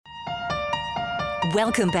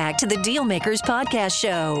Welcome back to the Dealmakers Podcast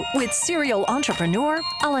Show with serial entrepreneur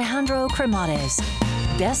Alejandro Cremades,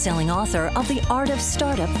 best-selling author of The Art of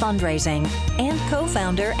Startup Fundraising and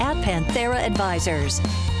co-founder at Panthera Advisors.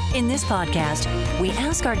 In this podcast, we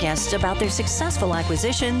ask our guests about their successful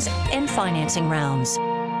acquisitions and financing rounds.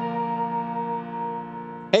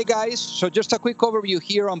 Hey guys, so just a quick overview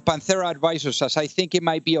here on Panthera Advisors, as I think it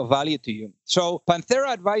might be of value to you. So Panthera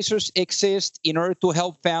Advisors exists in order to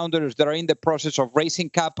help founders that are in the process of raising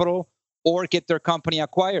capital or get their company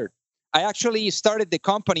acquired. I actually started the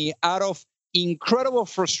company out of incredible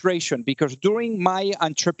frustration because during my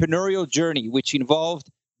entrepreneurial journey, which involved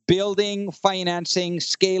building, financing,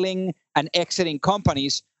 scaling, and exiting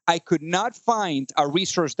companies, I could not find a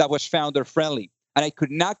resource that was founder-friendly. And I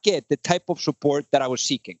could not get the type of support that I was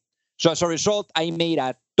seeking. So as a result, I made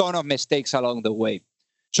a ton of mistakes along the way.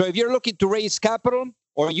 So if you're looking to raise capital,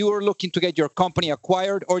 or you are looking to get your company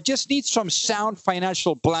acquired, or just need some sound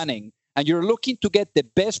financial planning, and you're looking to get the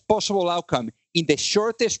best possible outcome in the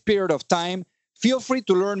shortest period of time, feel free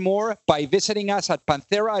to learn more by visiting us at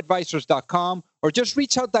pantheraadvisors.com, or just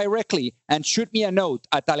reach out directly and shoot me a note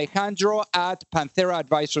at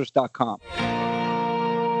alejandro@pantheraadvisors.com.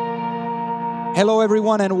 Hello,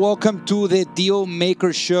 everyone, and welcome to the Deal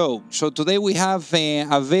Maker Show. So today we have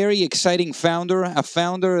a very exciting founder, a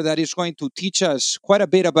founder that is going to teach us quite a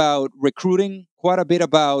bit about recruiting, quite a bit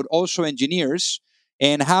about also engineers,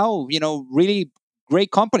 and how, really great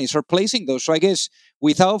companies are placing those. So I guess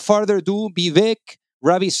without further ado, Vivek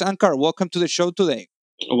Ravisankar, welcome to the show today.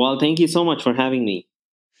 Well, thank you so much for having me.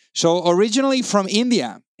 So originally from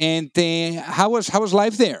India, and how was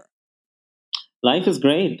life there? Life is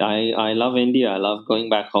great. I love India. I love going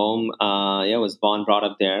back home. I was born, brought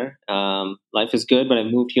up there. Life is good, but I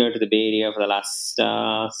moved here to the Bay Area for the last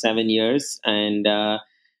 7 years, and the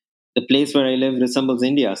place where I live resembles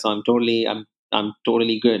India. So I'm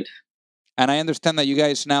totally good. And I understand that you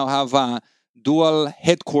guys now have dual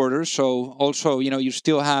headquarters. So also, you're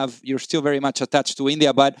still very much attached to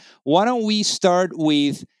India. But why don't we start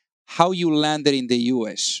with how you landed in the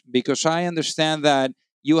US? Because I understand that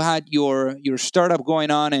you had your startup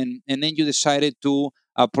going on, and then you decided to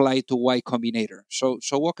apply to Y Combinator. So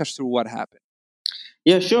walk us through what happened.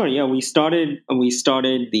 Yeah, sure. Yeah, we started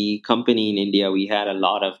the company in India. We had a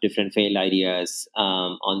lot of different failed ideas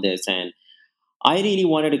on this, and I really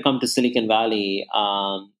wanted to come to Silicon Valley.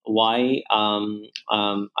 Why?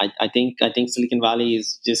 I think Silicon Valley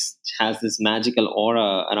has this magical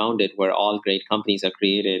aura around it where all great companies are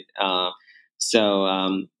created. And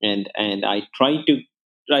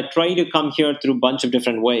I tried to come here through a bunch of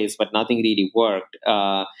different ways, but nothing really worked.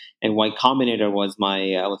 And Y Combinator was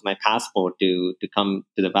my passport to come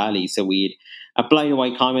to the Valley. So we applied to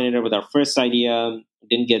Y Combinator with our first idea,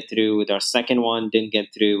 didn't get through with our second one, didn't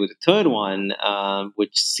get through with the third one,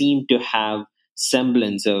 which seemed to have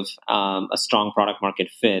semblance of a strong product market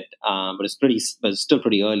fit, but it's still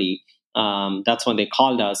pretty early. That's when they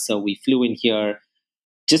called us. So we flew in here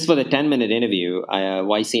just for the 10-minute interview.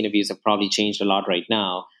 YC interviews have probably changed a lot right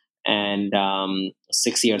now. And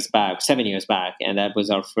 7 years back, and that was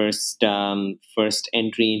our first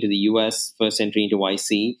entry into the US, first entry into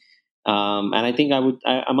YC. And I think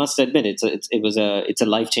I must admit it's a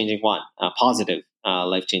life-changing one, a positive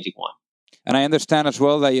life-changing one. And I understand as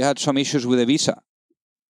well that you had some issues with a visa.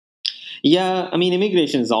 Yeah, I mean,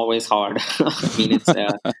 immigration is always hard. I mean, it's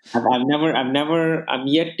I'm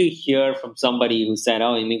yet to hear from somebody who said,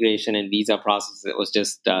 "Oh, immigration and visa process, it was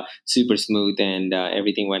just super smooth and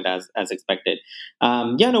everything went as expected."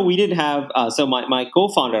 We did have. So my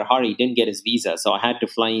co-founder Hari didn't get his visa, so I had to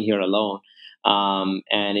fly in here alone.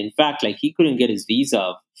 And in fact, he couldn't get his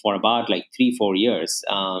visa for about 3-4 years.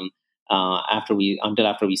 After we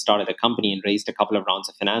started the company and raised a couple of rounds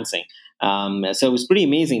of financing. So it was pretty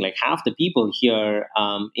amazing. Half the people here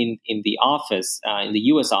in the office, in the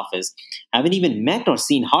US office, haven't even met or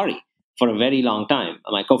seen Hari for a very long time.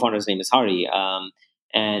 My co-founder's name is Hari. So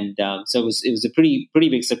it was a pretty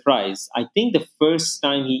big surprise. I think the first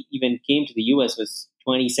time he even came to the US was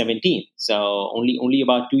 2017. So only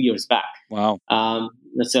about 2 years back. Wow.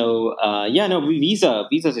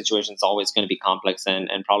 Visa situation is always going to be complex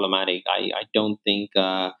and problematic. I don't think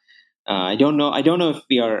I don't know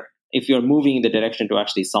if you're moving in the direction to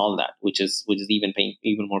actually solve that, which is even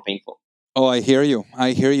more painful. Oh, I hear you,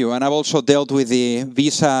 and I've also dealt with the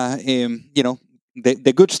visa.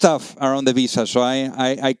 The good stuff around the visa, so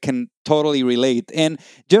I can totally relate. And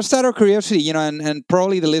just out of curiosity, and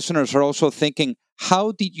probably the listeners are also thinking,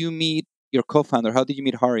 how did you meet your co-founder? How did you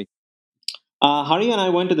meet Hari? Hari and I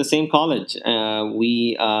went to the same college.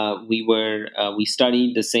 We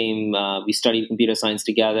studied the same. We studied computer science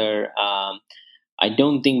together. I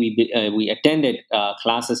don't think we attended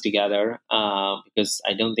classes together because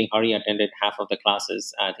I don't think Hari attended half of the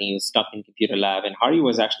classes. I think he was stuck in computer lab, and Hari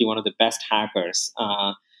was actually one of the best hackers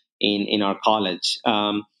in our college.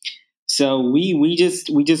 So we just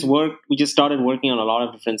started working on a lot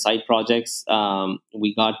of different side projects.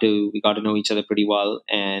 We got to know each other pretty well,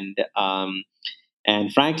 and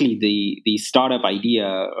frankly, the startup idea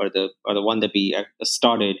or the one that we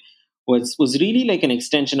started was really like an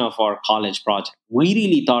extension of our college project. We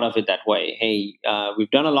really thought of it that way. Hey,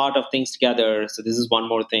 we've done a lot of things together, so this is one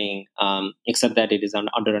more thing, except that it is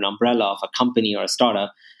under an umbrella of a company or a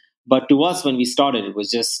startup. But to us, when we started, it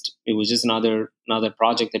was just another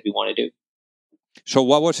project that we want to do. So,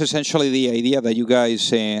 what was essentially the idea that you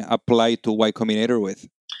guys applied to Y Combinator with?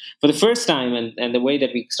 For the first time, and the way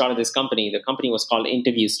that we started this company, the company was called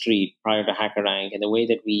Interview Street prior to HackerRank. And the way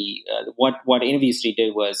that we, what Interview Street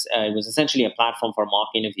did was, it was essentially a platform for mock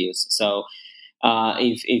interviews. So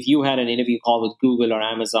if you had an interview call with Google or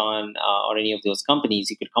Amazon or any of those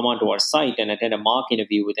companies, you could come onto our site and attend a mock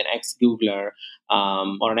interview with an ex-Googler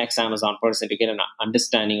or an ex-Amazon person to get an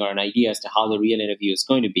understanding or an idea as to how the real interview is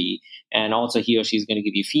going to be. And also he or she is going to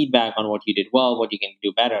give you feedback on what you did well, what you can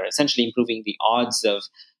do better, essentially improving the odds of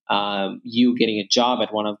you getting a job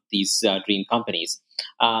at one of these dream companies.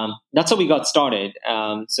 That's how we got started.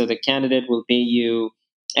 So the candidate will pay you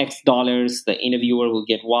X dollars, the interviewer will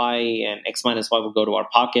get Y, and X minus Y will go to our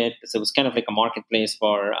pocket. So it was kind of like a marketplace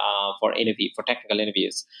for technical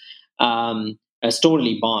interviews. It's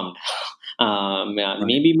totally bombed. Right.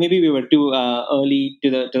 Maybe we were too early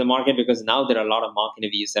to the market, because now there are a lot of mock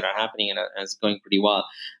interviews that are happening and it's going pretty well.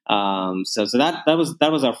 So that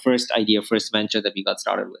was our first venture that we got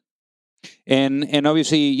started with. And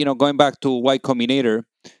obviously, going back to Y Combinator,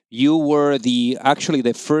 you were actually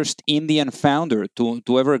the first Indian founder to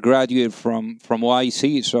ever graduate from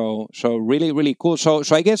YC. So really, really cool. So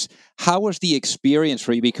I guess, how was the experience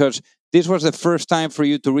for you? Because this was the first time for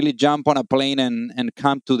you to really jump on a plane and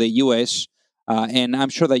come to the US. And I'm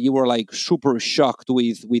sure that you were like super shocked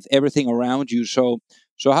with everything around you. So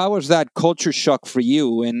how was that culture shock for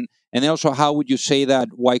you? And also, how would you say that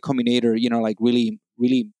Y Combinator, like really,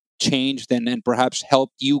 really changed and perhaps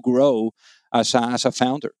helped you grow as a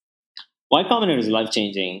founder? Y Combinator is life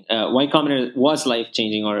changing. Y Combinator was life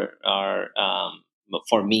changing, or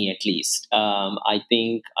for me at least. I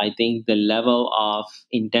think the level of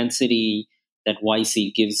intensity that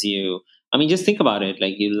YC gives you. I mean, just think about it.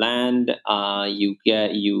 Like, you land, you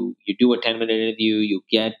do a 10-minute interview, you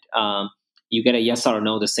get a yes or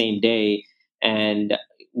no the same day, and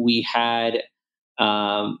we had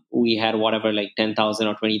whatever, like $10,000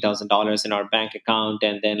 or $20,000 in our bank account,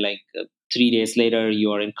 and then 3 days later, you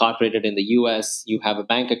are incorporated in the U.S. You have a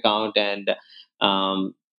bank account, and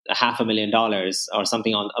 $500,000 or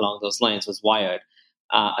something along those lines was wired.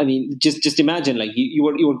 I mean, just imagine, like, you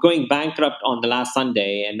were going bankrupt on the last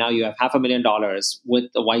Sunday, and now you have $500,000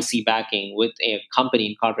 with the YC backing, with a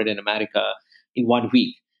company incorporated in America in 1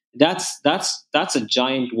 week. That's a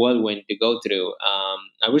giant whirlwind to go through.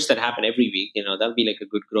 I wish that happened every week. That'd be like a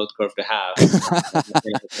good growth curve to have.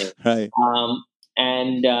 Right.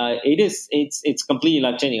 And it's completely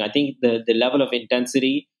life changing. I think the level of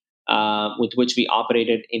intensity with which we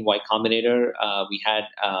operated in Y Combinator, we had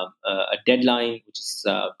a deadline which is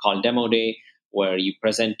called Demo Day, where you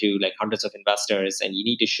present to hundreds of investors, and you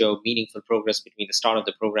need to show meaningful progress between the start of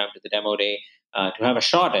the program to the demo day to have a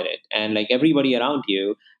shot at it. And everybody around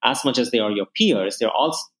you, as much as they are your peers, they're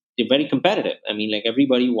very competitive. I mean,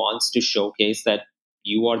 everybody wants to showcase that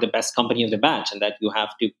you are the best company of the batch and that you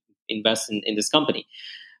have to invest in this company.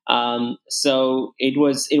 So it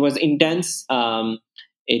was intense. I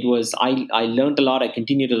learned a lot. I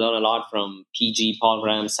continue to learn a lot from PG, Paul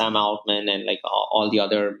Graham, Sam Altman, and all the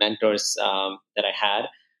other mentors that I had.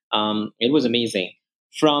 It was amazing.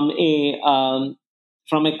 From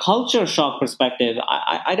a culture shock perspective,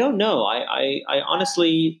 I don't know. I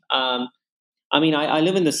honestly, I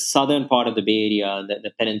live in the southern part of the Bay Area,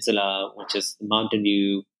 the peninsula, which is Mountain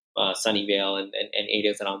View, Sunnyvale, and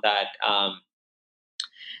areas around that.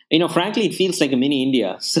 Frankly, it feels like a mini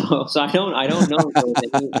India. So I don't know if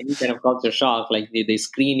there's any kind of culture shock. Like, they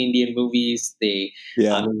screen Indian movies.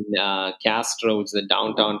 Castro, which is the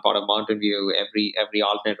downtown part of Mountain View, every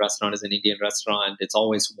alternate restaurant is an Indian restaurant. It's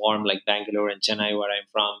always warm, like Bangalore and Chennai, where I'm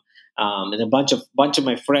from. And a bunch of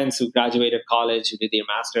my friends who graduated college, who did their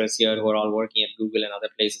masters here, who are all working at Google and other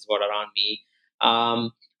places, were around me.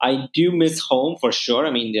 I do miss home for sure.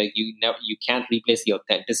 I mean, you can't replace the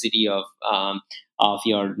authenticity of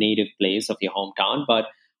your native place, of your hometown. But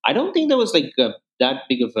I don't think there was that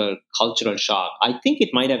big of a cultural shock. I think it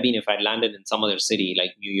might have been if I'd landed in some other city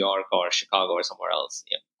like New York or Chicago or somewhere else.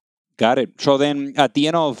 Yeah. Got it. So then, at the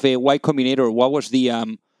end of Y Combinator, what was the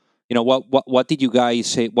what did you guys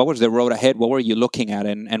say? What was the road ahead? What were you looking at,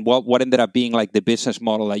 and what ended up being like the business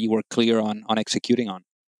model that you were clear on executing on?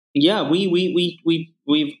 Yeah, we've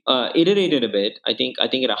iterated a bit. I think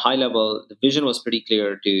at a high level, the vision was pretty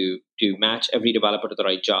clear to match every developer to the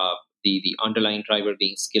right job. The underlying driver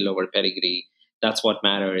being skill over pedigree. That's what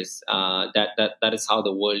matters. That is how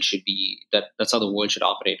the world should be. That's how the world should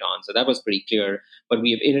operate on. So that was pretty clear. But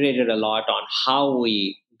we have iterated a lot on how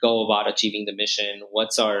we go about achieving the mission.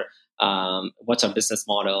 What's our business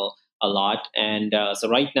model? A lot. And so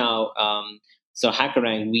right now. So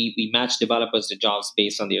HackerRank, we match developers to jobs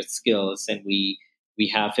based on their skills, and we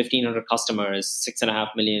have 1,500 customers,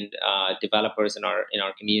 6.5 million developers in our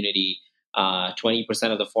community,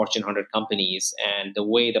 20% of the Fortune 100 companies. And the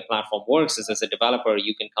way the platform works is, as a developer,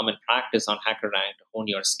 you can come and practice on HackerRank to hone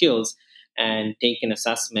your skills and take an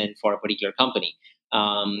assessment for a particular company.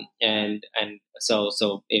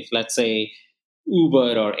 So if, let's say,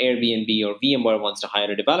 Uber or Airbnb or VMware wants to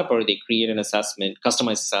hire a developer, they create an assessment,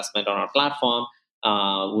 customized assessment on our platform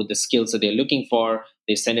with the skills that they're looking for.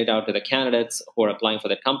 They send it out to the candidates who are applying for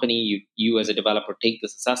that company. You as a developer take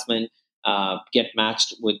this assessment, get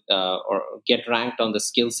matched with or get ranked on the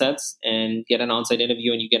skill sets, and get an on-site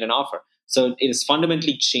interview, and you get an offer. So it has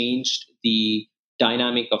fundamentally changed the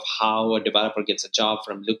dynamic of how a developer gets a job,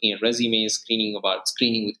 from looking at resumes, screening with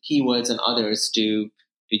keywords and others, to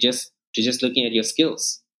just looking at your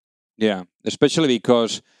skills. Yeah, especially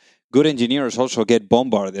because good engineers also get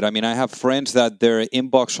bombarded. I mean, I have friends that their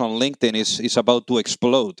inbox on LinkedIn is about to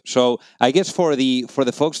explode. So I guess for the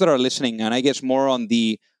folks that are listening, and I guess more on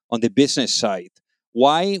the business side,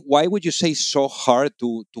 why would you say so hard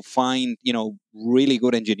to find really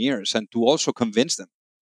good engineers and to also convince them?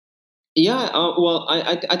 Yeah, well,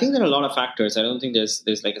 I think there are a lot of factors. I don't think there's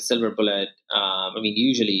like a silver bullet. I mean,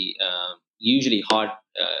 usually hard,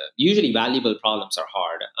 usually valuable problems are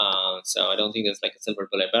hard. So I don't think there's like a silver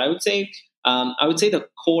bullet. But I would say the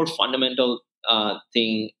core fundamental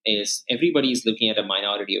thing is everybody is looking at a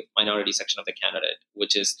minority section of the candidate,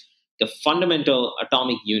 which is the fundamental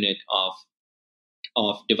atomic unit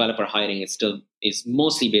of developer hiring is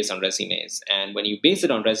mostly based on resumes. And when you base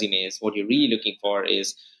it on resumes, what you're really looking for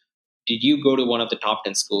is, did you go to one of the top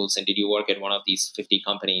 10 schools, and did you work at one of these 50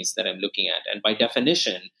 companies that I'm looking at? And by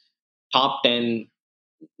definition, top 10,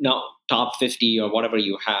 no, top 50 or whatever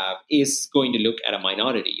you have is going to look at a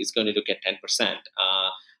minority, is going to look at 10%.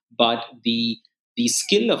 But the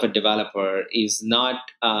skill of a developer does not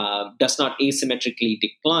asymmetrically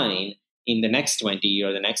decline in the next 20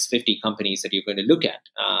 or the next 50 companies that you're going to look at.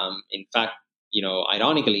 In fact,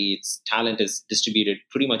 ironically, its talent is distributed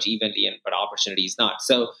pretty much evenly, but opportunity is not.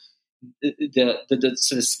 So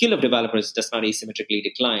the skill of developers does not asymmetrically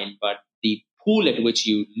decline, but the pool at which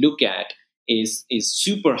you look at is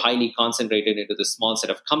super highly concentrated into the small set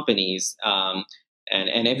of companies,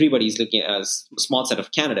 and everybody's looking at a small set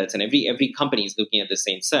of candidates, and every company is looking at the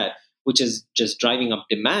same set, which is just driving up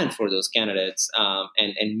demand for those candidates,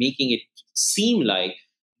 and making it seem like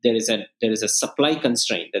there is a supply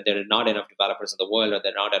constraint, that there are not enough developers in the world, or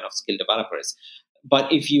there are not enough skilled developers.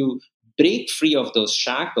 But if you break free of those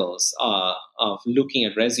shackles of looking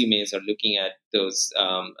at resumes or looking at those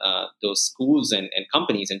schools and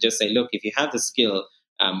companies, and just say, look, if you have the skill,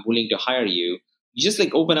 I'm willing to hire you. You just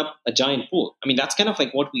like open up a giant pool. I mean, that's kind of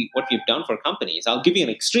like what we've done for companies. I'll give you an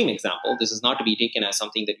extreme example. This is not to be taken as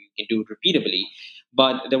something that you can do repeatably,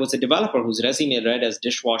 but there was a developer whose resume read as a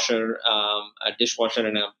dishwasher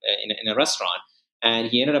in a restaurant, and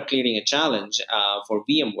he ended up clearing a challenge for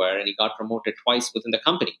VMware, and he got promoted twice within the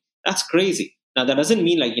company. That's crazy. Now, that doesn't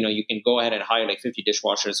mean like, you can go ahead and hire like 50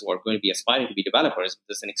 dishwashers who are going to be aspiring to be developers.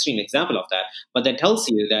 There's an extreme example of that. But that tells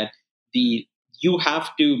you that you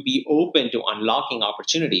have to be open to unlocking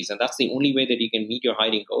opportunities. And that's the only way that you can meet your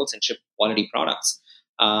hiring goals and ship quality products.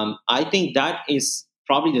 I think that is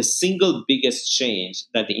probably the single biggest change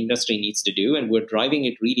that the industry needs to do. And we're driving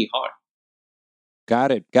it really hard.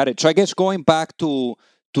 Got it. So I guess going back to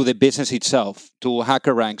the business itself, to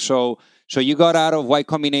HackerRank. So you got out of Y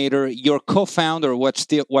Combinator. Your co-founder was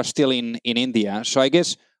still in India. So I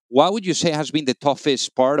guess, what would you say has been the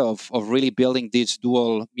toughest part of really building this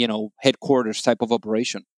dual, headquarters type of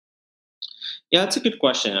operation? Yeah, that's a good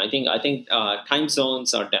question. I think time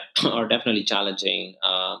zones are definitely challenging.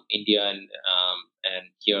 India and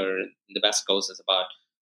here in the West Coast is about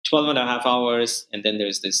 12 and a half hours, and then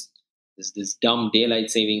there's this dumb daylight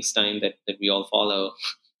savings time that we all follow,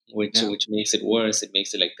 which makes it worse. It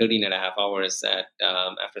makes it like 13 and a half hours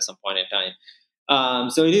after some point in time.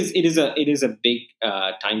 So it is a big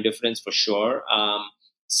time difference for sure.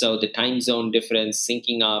 So the time zone difference,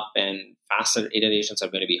 syncing up, and faster iterations are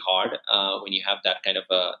going to be hard when you have that kind of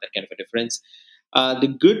a difference.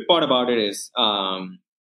 The good part about it is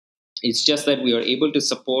it's just that we are able to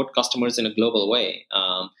support customers in a global way.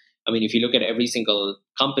 I mean, if you look at every single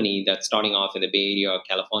company that's starting off in the Bay Area or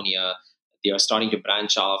California, they are starting to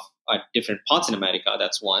branch off at different parts in America.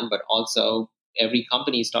 That's one, but also every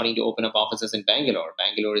company is starting to open up offices in Bangalore.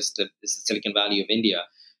 Bangalore is the Silicon Valley of India,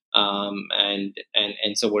 and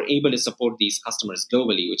so we're able to support these customers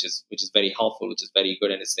globally, which is very helpful, which is very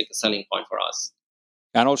good, and it's like a selling point for us.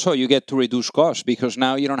 And also, you get to reduce costs because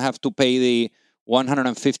now you don't have to pay the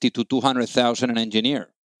 150 to 200,000 an engineer.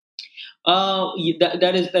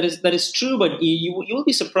 That is true, but you will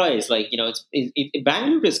be surprised. Like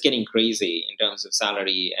Bangalore is getting crazy in terms of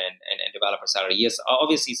salary and developer salary. Yes,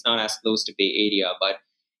 obviously it's not as close to Bay Area, but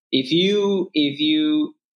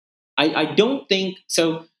I don't think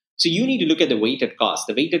so. So you need to look at the weighted cost.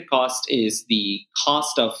 The weighted cost is the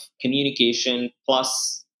cost of communication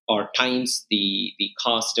plus or times the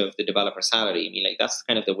cost of the developer salary. I mean, like that's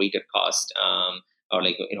kind of the weighted cost. Or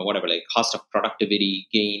like whatever, like cost of productivity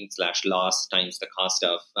gain / loss times the cost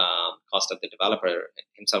of the developer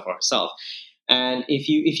himself or herself. And if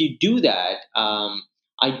you do that,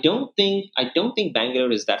 I don't think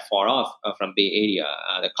Bangalore is that far off from Bay Area.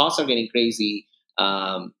 The costs are getting crazy.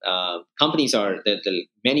 Companies are the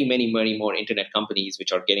many more internet companies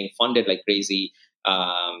which are getting funded like crazy.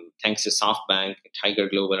 Thanks to SoftBank, Tiger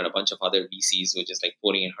Global, and a bunch of other VCs, which is like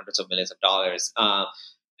pouring in hundreds of millions of dollars.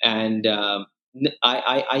 And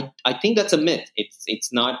I think that's a myth.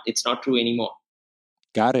 It's not true anymore.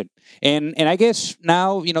 Got it. And I guess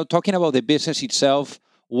now, talking about the business itself,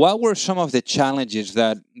 what were some of the challenges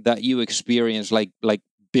that you experienced, like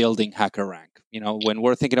building HackerRank? When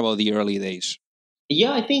we're thinking about the early days.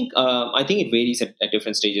 Yeah, I think it varies at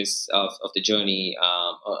different stages of the journey.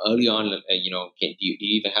 Early on, do you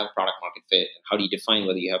even have product market fit? How do you define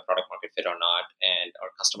whether you have product market fit or not? And are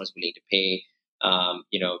customers willing to pay?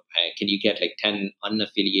 Can you get like 10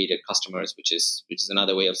 unaffiliated customers, which is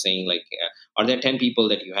another way of saying like, are there 10 people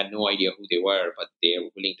that you had no idea who they were, but they're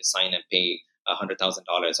willing to sign and pay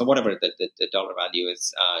 $100,000 or whatever the dollar value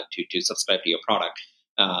is to subscribe to your product?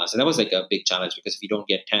 So that was like a big challenge because if you don't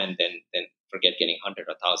get 10, then forget getting 100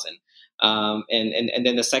 or 1,000. And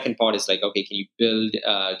then the second part is like, okay, can you build?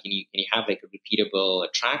 Can you have like a repeatable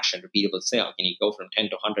attraction, repeatable sale? Can you go from 10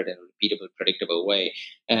 to 100 in a repeatable, predictable way?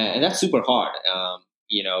 And that's super hard.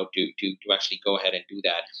 To actually go ahead and do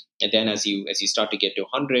that. And then as you start to get to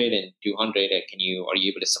 100 and 200, are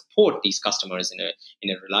you able to support these customers in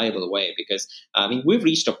a reliable way? Because I mean, we've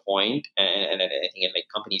reached a point, and I think like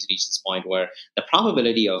companies reach this point where the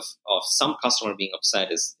probability of some customer being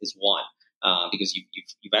upset is one. Because you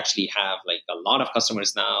actually have like a lot of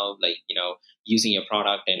customers now, like using your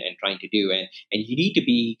product and trying to do, and you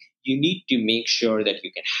need to make sure that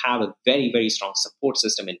you can have a very, very strong support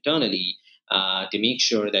system internally. To make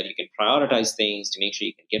sure that you can prioritize things, to make sure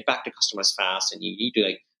you can get back to customers fast, and you need to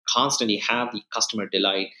like constantly have the customer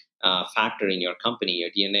delight factor in your company, your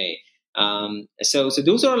DNA. So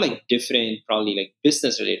those are like different, probably like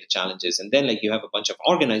business related challenges, and then like you have a bunch of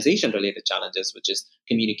organization related challenges, which is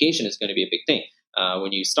communication is going to be a big thing.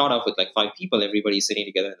 When you start off with like 5 people, everybody's sitting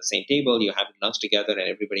together at the same table, you're having lunch together, and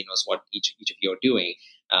everybody knows what each of you are doing.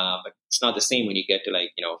 But it's not the same when you get to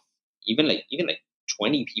like even like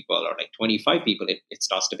 20 people or like 25 people, it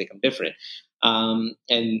starts to become different.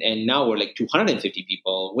 And now we're like 250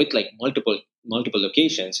 people with like multiple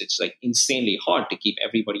locations. It's like insanely hard to keep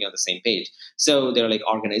everybody on the same page. So there are like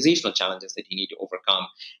organizational challenges that you need to overcome.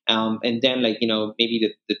 And then like,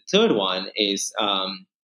 maybe the third one is,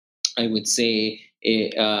 I would say,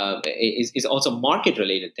 is also market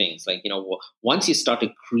related things. Like, once you start to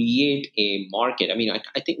create a market, I mean,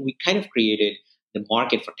 I think we kind of created the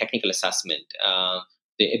market for technical assessment,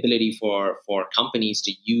 the ability for companies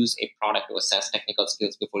to use a product to assess technical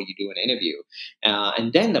skills before you do an interview,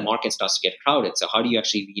 and then the market starts to get crowded. So how do you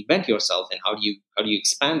actually reinvent yourself, and how do you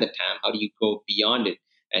expand the TAM? How do you go beyond it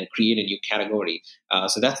and create a new category?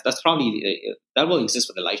 So that's probably that will exist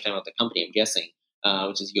for the lifetime of the company, I'm guessing,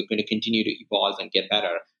 which is you're going to continue to evolve and get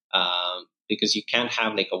better. Because you can't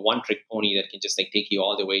have like a one-trick pony that can just like take you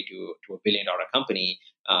all the way to $1 billion company.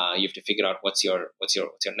 You have to figure out what's your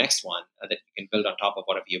next one that you can build on top of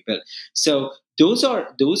whatever you build. So those are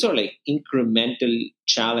like incremental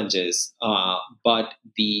challenges, but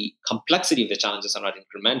the complexity of the challenges are not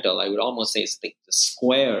incremental. I would almost say it's like the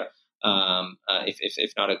square,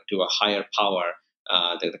 if not to a higher power.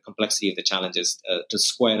 The complexity of the challenges to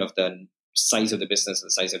square of the size of the business and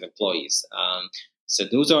the size of employees. So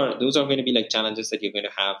those are going to be like challenges that you're going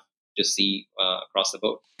to have to see across the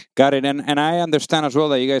board. Got it. And I understand as well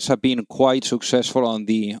that you guys have been quite successful on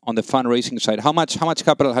the fundraising side. How much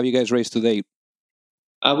capital have you guys raised to date?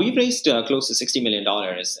 We've raised close to $60 million,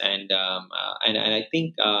 and I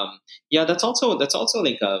think that's also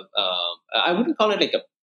like I wouldn't call it like a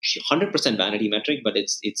 100% vanity metric, but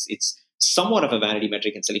it's somewhat of a vanity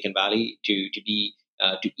metric in Silicon Valley to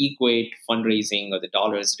to equate fundraising or the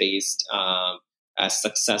dollars raised as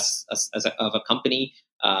success of a company.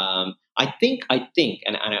 I think,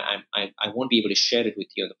 and I won't be able to share it with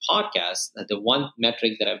you on the podcast. That the one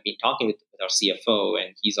metric that I've been talking with our CFO,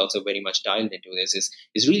 and he's also very much dialed into this,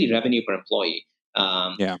 is really revenue per employee.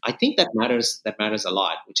 I think that matters a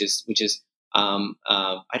lot. Which is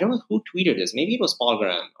I don't know who tweeted this. Maybe it was Paul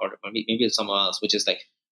Graham, or maybe it's someone else. Which is like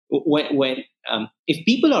when if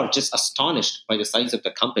people are just astonished by the size of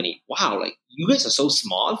the company, wow, like you guys are so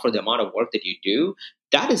small for the amount of work that you do.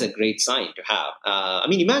 That is a great sign to have. I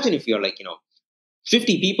mean, imagine if you're like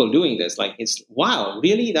 50 people doing this. Like, it's wow,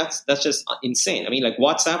 really? That's just insane. I mean, like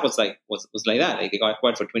WhatsApp was like that. Like they got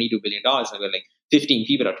acquired for $22 billion, and there were like 15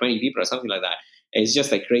 people or 20 people or something like that. It's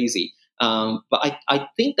just like crazy. But I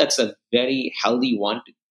think that's a very healthy one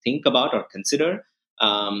to think about or consider.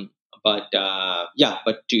 But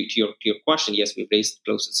to your question, yes, we've raised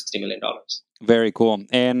close to $60 million. Very cool.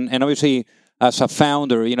 And obviously, as a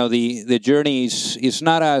founder, the journey is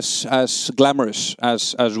not as glamorous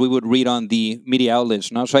as we would read on the media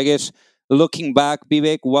outlets. No? So I guess looking back,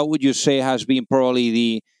 Vivek, what would you say has been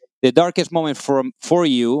probably the darkest moment for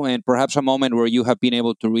you, and perhaps a moment where you have been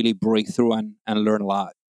able to really break through and learn a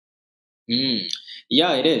lot?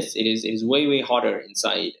 Yeah, it is. It is way harder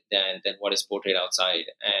inside than what is portrayed outside.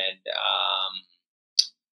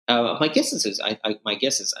 And my guess is I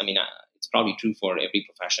mean, it's probably true for every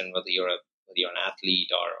profession, whether you're an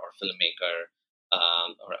athlete or filmmaker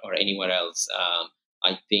or anywhere else.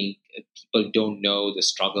 I think people don't know the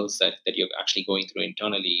struggles that you're actually going through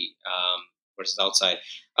internally versus outside.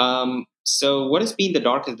 So what has been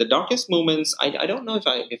the darkest moments? I don't know if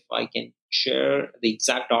I can share the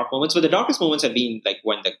exact dark moments, but the darkest moments have been like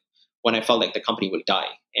when I felt like the company will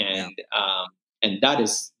die, and that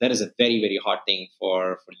is a very, very hard thing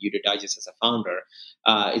for you to digest as a founder.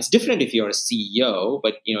 It's different if you're a CEO,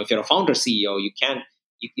 but if you're a founder CEO,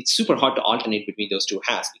 it's super hard to alternate between those two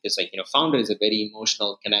hats, because founder is a very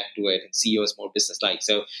emotional connect to it, and CEO is more business like.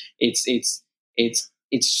 So it's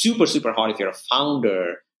super hard if you're a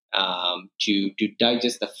founder to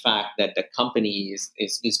digest the fact that the company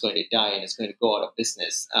is going to die and it's going to go out of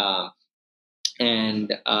business. I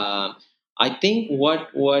think what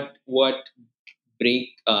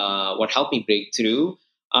helped me break through.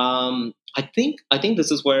 I think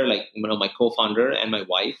this is where my co-founder and my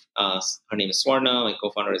wife, her name is Swarna, my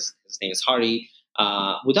co-founder his name is Hari.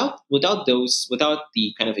 Without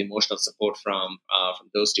the kind of emotional support from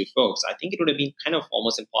those two folks, I think it would have been kind of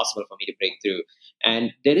almost impossible for me to break through.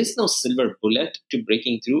 And there is no silver bullet to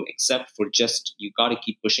breaking through, except for just you got to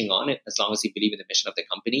keep pushing on it as long as you believe in the mission of the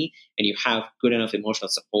company and you have good enough emotional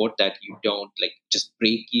support that you don't just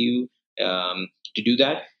break you to do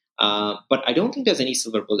that. But I don't think there's any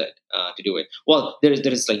silver bullet to do it. Well, there is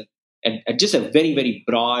just a very, very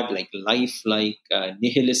broad, life,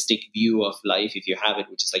 nihilistic view of life, if you have it,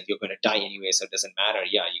 which is you're going to die anyway, so it doesn't matter.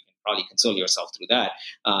 Yeah, you can probably console yourself through that.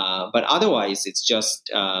 But otherwise, it's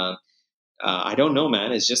just, I don't know,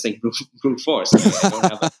 man. It's just brute force. I don't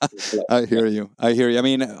have I hear you. I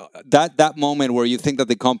mean, that moment where you think that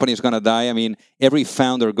the company is going to die, I mean, every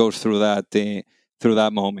founder goes through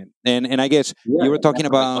that moment. And I guess you were talking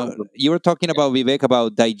about Vivek,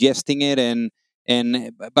 about digesting it,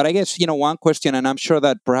 but I guess one question, and I'm sure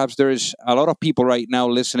that perhaps there is a lot of people right now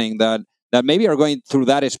listening that maybe are going through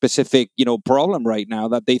that specific problem right now,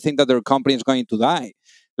 that they think that their company is going to die.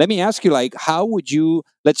 Let me ask you, how would you,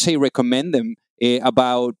 let's say, recommend them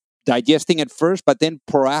about digesting it first, but then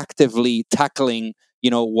proactively tackling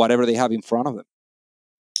whatever they have in front of them?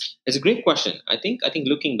 It's a great question. I think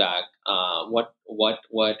looking back, what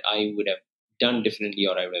I would have done differently,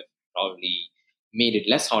 or I would have probably made it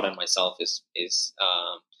less hard on myself, is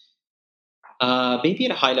maybe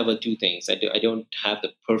at a high level, two things. I don't have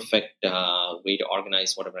the perfect way to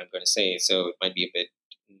organize whatever I'm going to say, so it might be a bit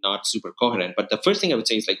not super coherent. But the first thing I would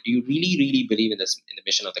say is, do you really, really believe in the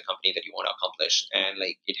mission of the company that you want to accomplish? And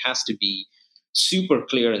it has to be super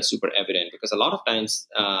clear and super evident, because a lot of times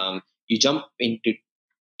you jump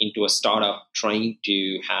into a startup trying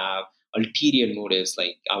to have ulterior motives,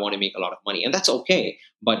 I want to make a lot of money, and that's okay,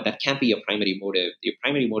 but that can't be your primary motive. Your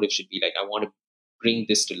primary motive should be I want to bring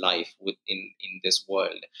this to life in this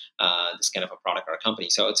world, this kind of a product or a company.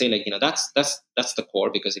 So I would say that's the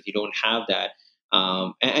core, because if you don't have that,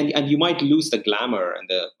 and you might lose the glamour and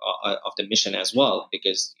the of the mission as well,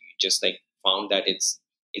 because you just found that it's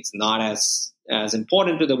not as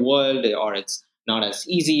important to the world, or it's not as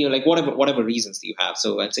easy, or whatever reasons that you have.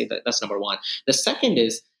 So I'd say that's number one. The second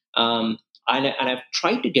is, and I've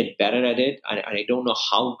tried to get better at it, and I don't know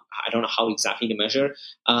how exactly to measure.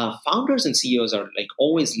 Founders and CEOs are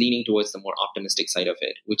always leaning towards the more optimistic side of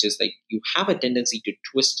it, which is you have a tendency to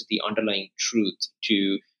twist the underlying truth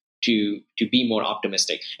to be more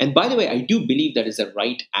optimistic. And by the way, I do believe that is the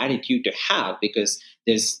right attitude to have, because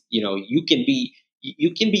there's you can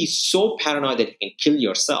be so paranoid that you can kill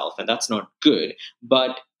yourself, and that's not good.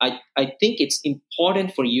 But I think it's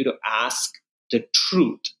important for you to ask the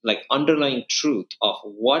truth, underlying truth of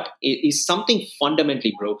what is something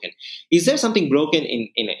fundamentally broken. Is there something broken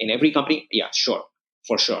in every company? Yeah, sure,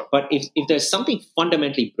 for sure. But if there's something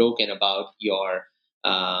fundamentally broken about your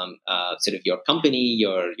sort of your company,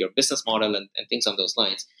 your business model, and things on those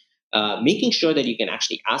lines, making sure that you can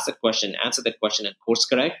actually ask the question, answer that question, and course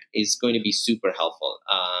correct is going to be super helpful.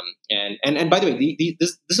 And by the way,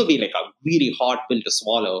 this will be a really hard pill to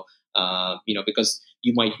swallow, because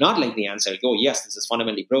you might not like the answer. Oh, yes, this is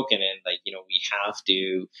fundamentally broken, and we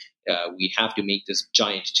have to make this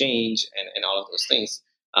giant change and all of those things.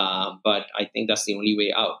 But I think that's the only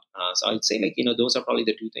way out. So I'd say those are probably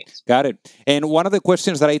the two things. Got it. And one of the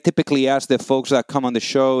questions that I typically ask the folks that come on the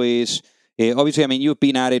show is, obviously, I mean, you've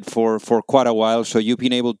been at it for quite a while, so you've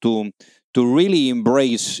been able to really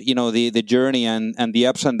embrace, the journey and the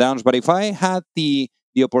ups and downs. But if I had the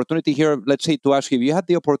opportunity here, let's say, to ask you, if you had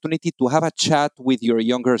the opportunity to have a chat with your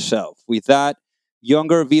younger self, with that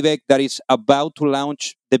younger Vivek that is about to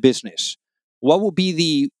launch the business, what would be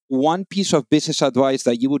the one piece of business advice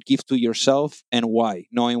that you would give to yourself, and why,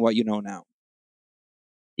 knowing what you know now?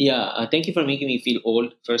 Yeah, thank you for making me feel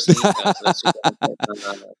old. Firstly,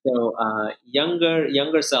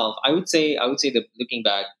 younger self. I would say that looking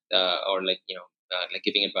back, or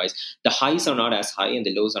giving advice, the highs are not as high and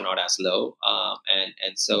the lows are not as low,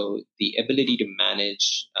 and so the ability to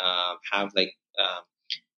manage,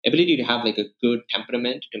 ability to have a good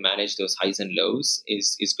temperament to manage those highs and lows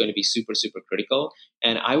is going to be super, super critical.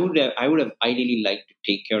 And I would have ideally liked to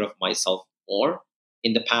take care of myself more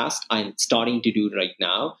in the past. I'm starting to do it right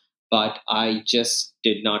now, but I just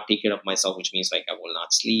did not take care of myself, which means I will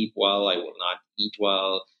not sleep well, I will not eat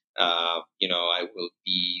well, I will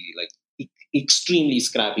be extremely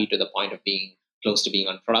scrappy to the point of being close to being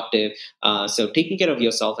unproductive. So taking care of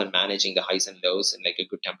yourself and managing the highs and lows and a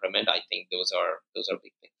good temperament, I think those are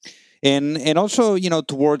big things. And also,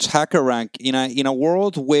 towards HackerRank, in a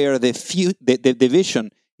world where the vision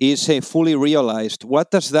is fully realized, what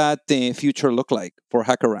does that future look like for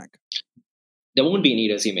HackerRank? There won't be any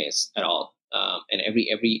resumes at all, and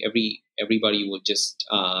everybody will just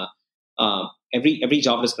every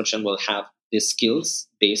job description will have the skills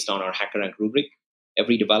based on our HackerRank rubric.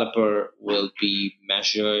 Every developer will be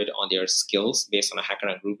measured on their skills based on a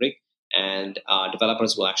HackerRank rubric, and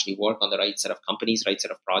developers will actually work on the right set of companies, right set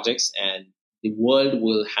of projects, and the world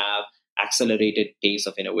will have accelerated pace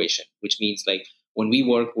of innovation. Which means when we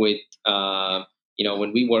work with a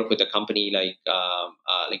company like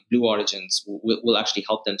Blue Origins, we'll actually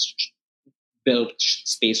help them build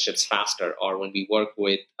spaceships faster. Or when we work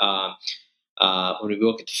with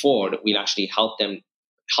Ford, we'll actually help them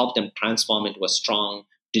transform into a strong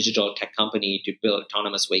digital tech company to build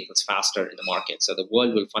autonomous vehicles faster in the market. So the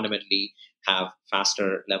world will fundamentally have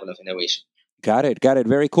faster level of innovation. Got it.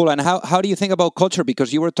 Very cool. And how do you think about culture?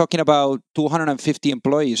 Because you were talking about 250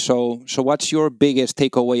 employees. So what's your biggest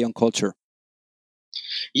takeaway on culture?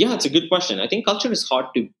 Yeah, it's a good question. I think culture is hard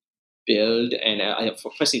to build, and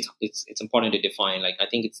firstly, it's important to define. I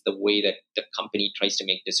think it's the way that the company tries to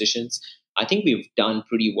make decisions. I think we've done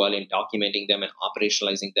pretty well in documenting them and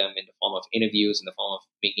operationalizing them in the form of interviews, in the form of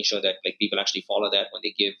making sure that people actually follow that when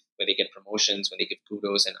they get promotions, when they give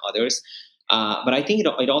kudos and others. But I think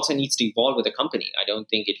it also needs to evolve with the company. I don't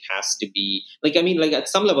think it has to be at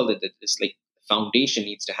some level that it's foundation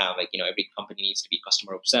needs to have every company needs to be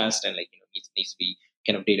customer obsessed and needs to be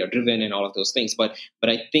kind of data driven and all of those things. But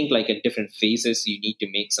I think at different phases you need to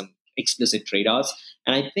make some explicit trade-offs.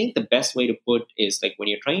 And I think the best way to put is when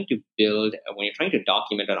you're trying to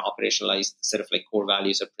document and operationalize a set of core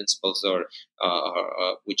values or principles or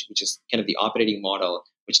which is kind of the operating model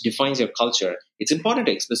which defines your culture, it's important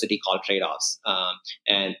to explicitly call trade-offs.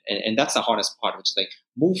 And that's the hardest part, which is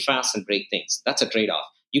move fast and break things. That's a trade-off.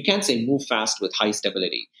 you can't say move fast with high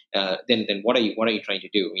stability. Then what are you trying to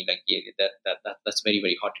do? I mean, like that's very,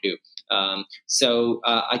 very hard to do. So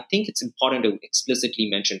I think it's important to explicitly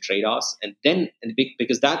mention trade-offs,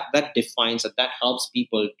 because that defines that helps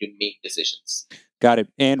people to make decisions. Got it.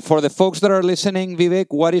 And for the folks that are listening, Vivek,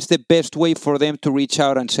 what is the best way for them to reach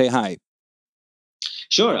out and say hi?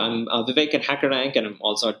 Sure. I'm Vivek at HackerRank, and I'm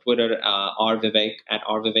also at Twitter,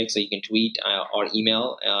 @rvivek, so you can tweet or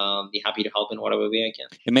email. Be happy to help in whatever way I can.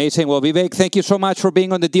 Amazing. Well, Vivek, thank you so much for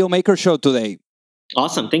being on the Dealmaker Show today.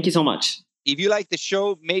 Awesome. Thank you so much. If you like the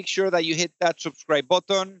show, make sure that you hit that subscribe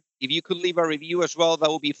button. If you could leave a review as well,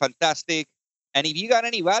 that would be fantastic. And if you got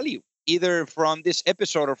any value, either from this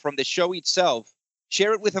episode or from the show itself,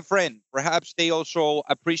 share it with a friend. Perhaps they also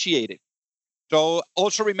appreciate it. So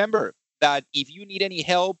also remember that if you need any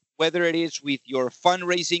help, whether it is with your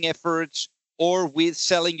fundraising efforts or with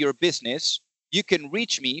selling your business, you can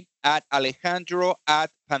reach me at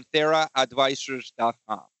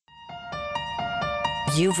alejandro@pantheraadvisors.com.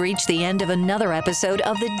 You've reached the end of another episode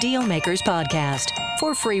of the Dealmakers Podcast.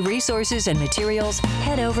 For free resources and materials,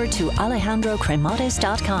 head over to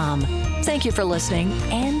alejandrocremades.com. Thank you for listening,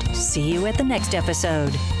 and see you at the next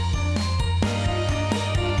episode.